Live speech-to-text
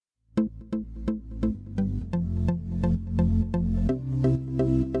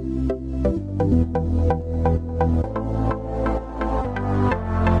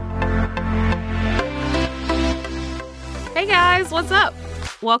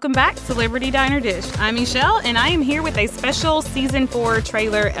Welcome back to Liberty Diner Dish. I'm Michelle, and I am here with a special Season 4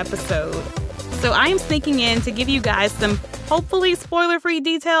 trailer episode. So I am sneaking in to give you guys some hopefully spoiler-free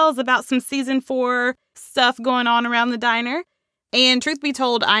details about some Season 4 stuff going on around the diner. And truth be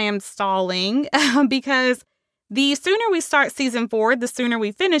told, I am stalling because the sooner we start Season 4, the sooner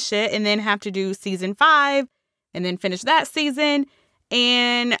we finish it, and then have to do Season 5, and then finish that season.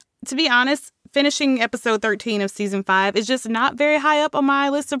 And to be honest, finishing episode 13 of Season 5 is just not very high up on my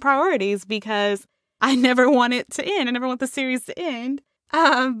list of priorities because I never want it to end. I never want the series to end.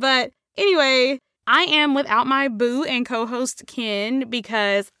 But anyway, I am without my boo and co-host Ken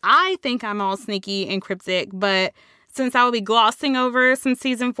because I think I'm all sneaky and cryptic, but since I will be glossing over some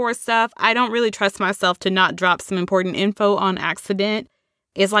Season 4 stuff, I don't really trust myself to not drop some important info on accident.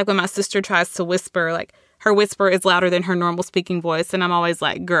 It's like when my sister tries to whisper, like her whisper is louder than her normal speaking voice, and I'm always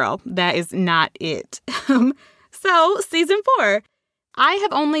like, girl, that is not it. So, Season 4. I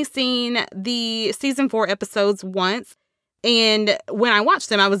have only seen the Season 4 episodes once, and when I watched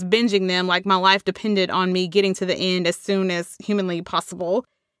them, I was binging them like my life depended on me getting to the end as soon as humanly possible.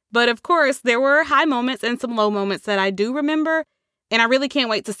 But of course, there were high moments and some low moments that I do remember, and I really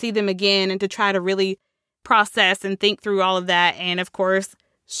can't wait to see them again and to try to really process and think through all of that and, of course,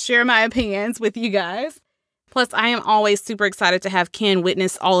 share my opinions with you guys. Plus, I am always super excited to have Ken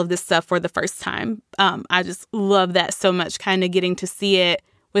witness all of this stuff for the first time. I just love that so much, kind of getting to see it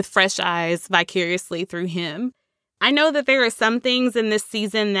with fresh eyes vicariously through him. I know that there are some things in this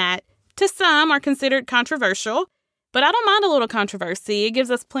season that, to some, are considered controversial. But I don't mind a little controversy. It gives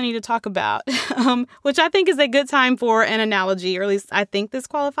us plenty to talk about, which I think is a good time for an analogy, or at least I think this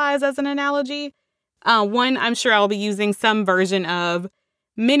qualifies as an analogy. One I'm sure I'll be using some version of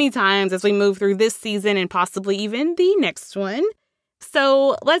many times as we move through this season and possibly even the next one.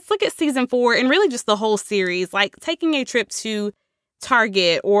 So let's look at Season 4 and really just the whole series, like taking a trip to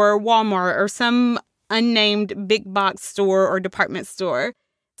Target or Walmart or some unnamed big box store or department store.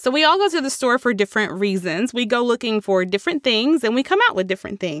 So we all go to the store for different reasons. We go looking for different things and we come out with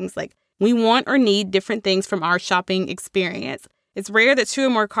different things. Like we want or need different things from our shopping experience. It's rare that 2 or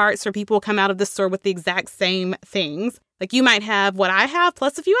more carts or people come out of the store with the exact same things. Like you might have what I have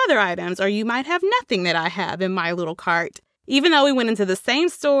plus a few other items, or you might have nothing that I have in my little cart. Even though we went into the same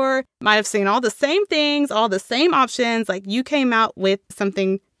store, might have seen all the same things, all the same options, like you came out with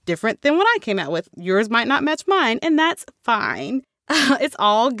something different than what I came out with. Yours might not match mine, and that's fine. It's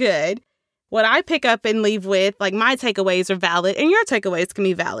all good. What I pick up and leave with, like my takeaways are valid and your takeaways can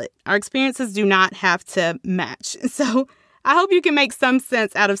be valid. Our experiences do not have to match. So I hope you can make some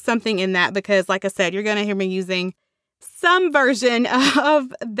sense out of something in that because, like I said, you're going to hear me using some version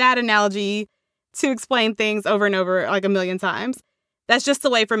of that analogy to explain things over and over like a million times. That's just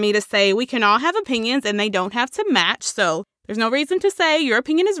a way for me to say we can all have opinions and they don't have to match. So there's no reason to say your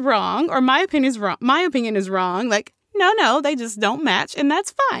opinion is wrong or my opinion is wrong. My opinion is wrong. Like, no, they just don't match, and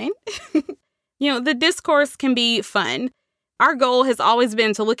that's fine. The discourse can be fun. Our goal has always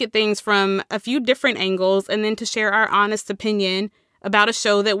been to look at things from a few different angles and then to share our honest opinion about a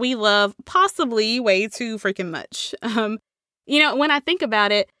show that we love possibly way too freaking much. When I think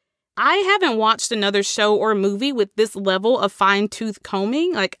about it, I haven't watched another show or movie with this level of fine-tooth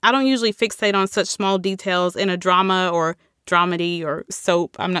combing. Like, I don't usually fixate on such small details in a drama or dramedy or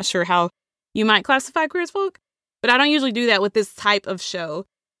soap. I'm not sure how you might classify Queer as Folk. But I don't usually do that with this type of show.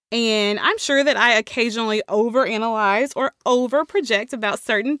 And I'm sure that I occasionally overanalyze or overproject about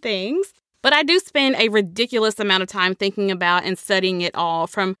certain things. But I do spend a ridiculous amount of time thinking about and studying it all,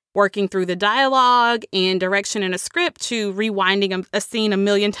 from working through the dialogue and direction in a script to rewinding a scene a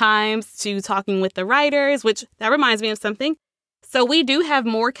million times to talking with the writers, which that reminds me of something. So we do have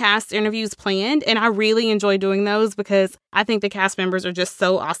more cast interviews planned, and I really enjoy doing those because I think the cast members are just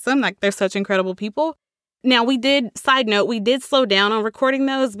so awesome. Like, they're such incredible people. Now, we did slow down on recording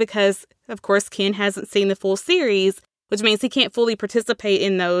those because, of course, Ken hasn't seen the full series, which means he can't fully participate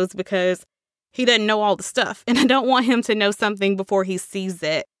in those because he doesn't know all the stuff. And I don't want him to know something before he sees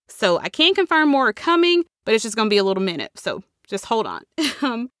it. So I can confirm more are coming, but it's just going to be a little minute. So just hold on.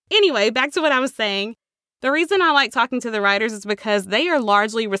 Anyway, back to what I was saying. The reason I like talking to the writers is because they are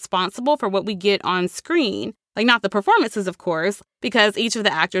largely responsible for what we get on screen. Like, not the performances, of course, because each of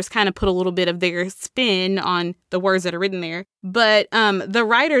the actors kind of put a little bit of their spin on the words that are written there. But the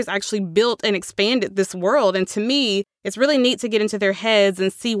writers actually built and expanded this world. And to me, it's really neat to get into their heads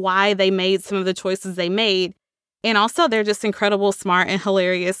and see why they made some of the choices they made. And also, they're just incredible, smart, and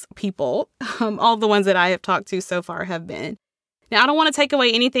hilarious people. All the ones that I have talked to so far have been. Now, I don't want to take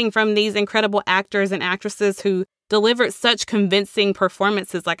away anything from these incredible actors and actresses who delivered such convincing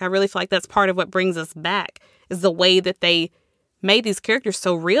performances. Like, I really feel like that's part of what brings us back, is the way that they made these characters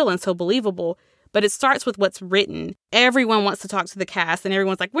so real and so believable. But it starts with what's written. Everyone wants to talk to the cast, and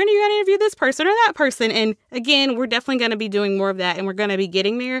everyone's like, when are you going to interview this person or that person? And again, we're definitely going to be doing more of that, and we're going to be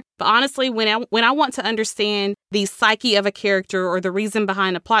getting there. But honestly, when I want to understand the psyche of a character or the reason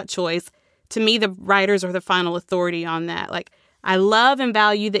behind a plot choice, to me, the writers are the final authority on that. Like, I love and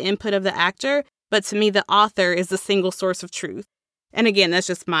value the input of the actor, but to me, the author is the single source of truth. And again, that's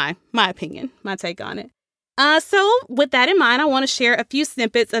just my opinion, my take on it. So with that in mind, I want to share a few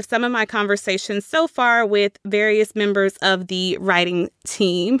snippets of some of my conversations so far with various members of the writing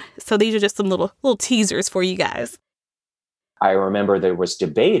team. So these are just some little teasers for you guys. I remember there was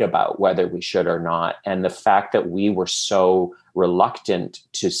debate about whether we should or not. And the fact that we were so reluctant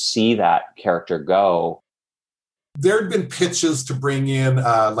to see that character go. There had been pitches to bring in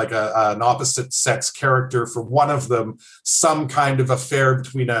an opposite sex character for one of them, some kind of affair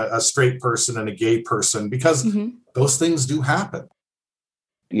between a straight person and a gay person, because those things do happen.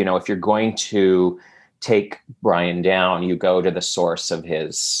 You know, if you're going to take Brian down, you go to the source of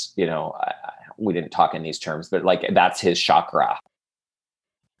his, we didn't talk in these terms, but like that's his chakra.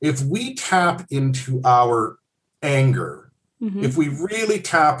 If we tap into our anger, if we really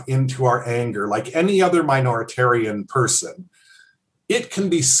tap into our anger, like any other minoritarian person, it can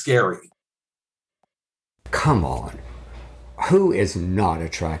be scary. Come on. Who is not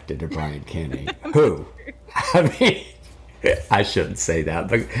attracted to Brian Kenny? Who? I mean, I shouldn't say that,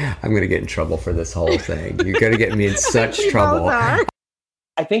 but I'm going to get in trouble for this whole thing. You're going to get me in such trouble.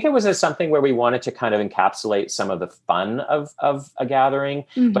 I think it was something where we wanted to kind of encapsulate some of the fun of a gathering,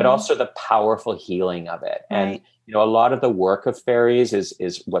 but also the powerful healing of it. Right. And a lot of the work of fairies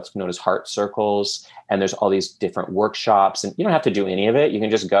is what's known as heart circles, and there's all these different workshops, and you don't have to do any of it. You can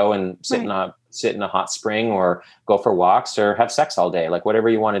just go and sit in a hot spring, or go for walks, or have sex all day, like whatever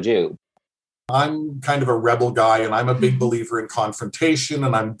you want to do. I'm kind of a rebel guy, and I'm a big believer in confrontation,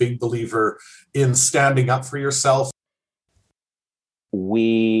 and I'm a big believer in standing up for yourself.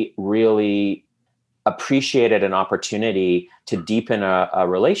 We really appreciated an opportunity to deepen a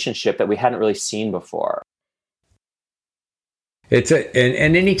relationship that we hadn't really seen before.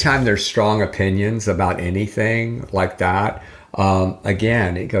 And anytime there's strong opinions about anything like that,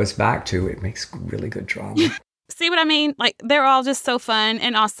 again, it goes back to, it makes really good drama. See what I mean? Like, they're all just so fun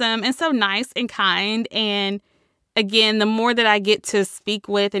and awesome and so nice and kind. And again, the more that I get to speak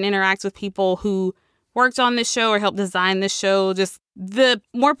with and interact with people who worked on this show or helped design this show, just the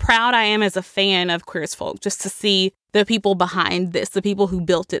more proud I am as a fan of Queer as Folk, just to see the people behind this, the people who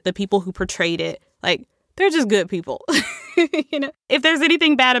built it, the people who portrayed it. Like, they're just good people. If there's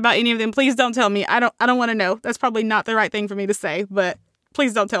anything bad about any of them, please don't tell me. I don't want to know. That's probably not the right thing for me to say, but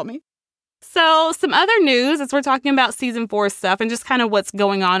please don't tell me. So some other news as we're talking about season 4 stuff and just kind of what's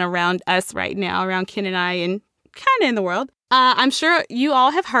going on around us right now, around Ken and I and kind of in the world. I'm sure you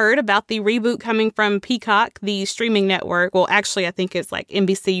all have heard about the reboot coming from Peacock, the streaming network. Well, actually, I think it's like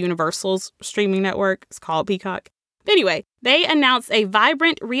NBC Universal's streaming network. It's called Peacock. Anyway, they announced a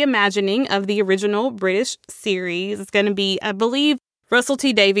vibrant reimagining of the original British series. It's going to be, I believe, Russell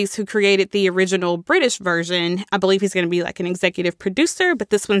T Davies, who created the original British version. I believe he's going to be like an executive producer,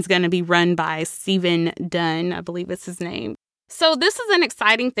 but this one's going to be run by Stephen Dunn, I believe is his name. So this is an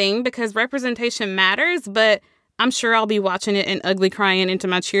exciting thing because representation matters, but I'm sure I'll be watching it and ugly crying into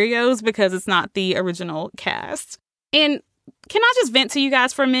my Cheerios because it's not the original cast. And can I just vent to you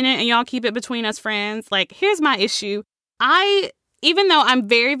guys for a minute and y'all keep it between us friends? Like, here's my issue. Even though I'm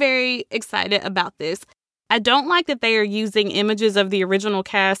very, very excited about this, I don't like that they are using images of the original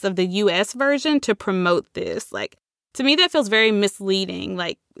cast of the US version to promote this. Like, to me, that feels very misleading.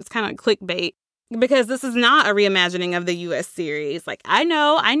 Like, it's kind of clickbait because this is not a reimagining of the US series. Like, I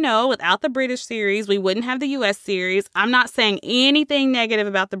know, without the British series, we wouldn't have the US series. I'm not saying anything negative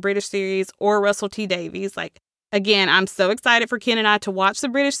about the British series or Russell T Davies. Like, again, I'm so excited for Ken and I to watch the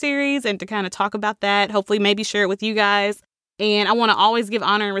British series and to kind of talk about that. Hopefully, maybe share it with you guys. And I want to always give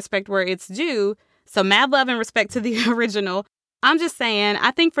honor and respect where it's due. So mad love and respect to the original. I'm just saying,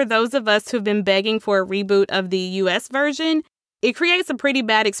 I think for those of us who've been begging for a reboot of the US version, it creates a pretty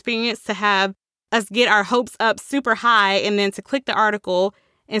bad experience to have us get our hopes up super high and then to click the article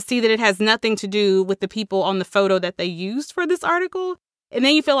and see that it has nothing to do with the people on the photo that they used for this article. And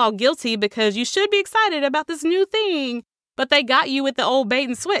then you feel all guilty because you should be excited about this new thing, but they got you with the old bait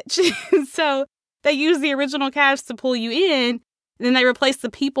and switch. So they used the original cast to pull you in. And then they replace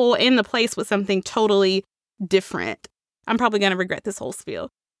the people in the place with something totally different. I'm probably going to regret this whole spiel,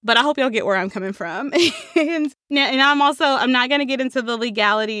 but I hope y'all get where I'm coming from. and I'm not going to get into the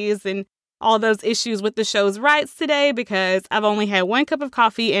legalities and all those issues with the show's rights today because I've only had 1 cup of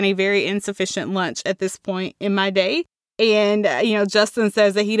coffee and a very insufficient lunch at this point in my day. And, Justin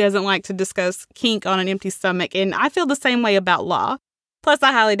says that he doesn't like to discuss kink on an empty stomach. And I feel the same way about law. Plus,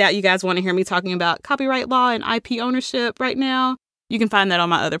 I highly doubt you guys want to hear me talking about copyright law and IP ownership right now. You can find that on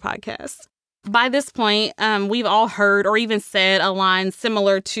my other podcast. By this point, we've all heard or even said a line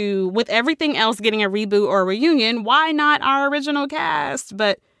similar to, with everything else getting a reboot or a reunion, why not our original cast?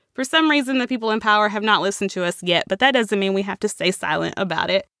 But for some reason, the people in power have not listened to us yet. But that doesn't mean we have to stay silent about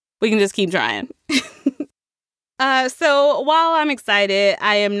it. We can just keep trying. So while I'm excited,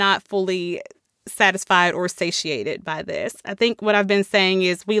 I am not fully satisfied or satiated by this. I think what I've been saying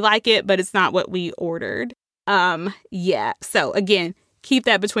is we like it, but it's not what we ordered. So again, keep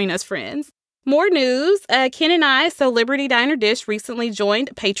that between us friends. More news. Ken and I, so Liberty Diner Dish, recently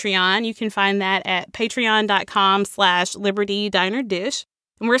joined Patreon. You can find that at patreon.com/Liberty Diner Dish.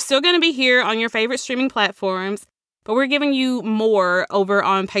 And we're still going to be here on your favorite streaming platforms, but we're giving you more over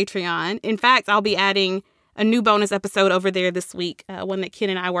on Patreon. In fact, I'll be adding a new bonus episode over there this week, one that Ken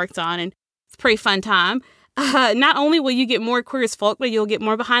and I worked on, and it's a pretty fun time. Not only will you get more Queer as Folk, but you'll get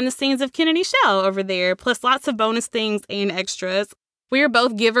more behind the scenes of Ken and Nichelle over there, plus lots of bonus things and extras. We are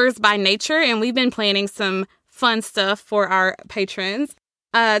both givers by nature, and we've been planning some fun stuff for our patrons.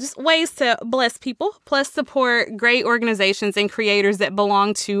 Just ways to bless people, plus support great organizations and creators that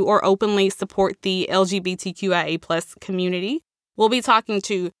belong to or openly support the LGBTQIA+ community. We'll be talking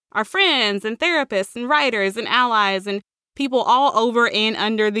to our friends and therapists and writers and allies and people all over and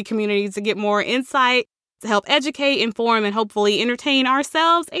under the community to get more insight, to help educate, inform, and hopefully entertain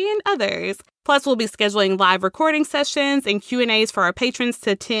ourselves and others. Plus, we'll be scheduling live recording sessions and Q&As for our patrons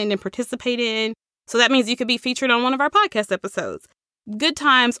to attend and participate in. So that means you could be featured on one of our podcast episodes. Good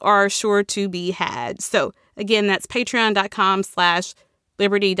times are sure to be had. So again, that's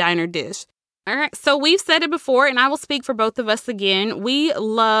patreon.com/Liberty Diner Dish. All right, so we've said it before, and I will speak for both of us again. We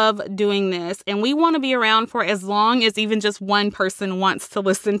love doing this, and we want to be around for as long as even just one person wants to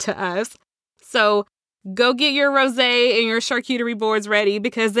listen to us. So go get your rosé and your charcuterie boards ready,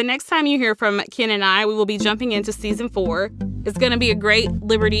 because the next time you hear from Ken and I, we will be jumping into season 4. It's going to be a great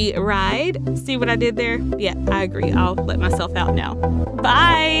Liberty ride. See what I did there? Yeah, I agree. I'll let myself out now.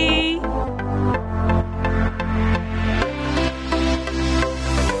 Bye!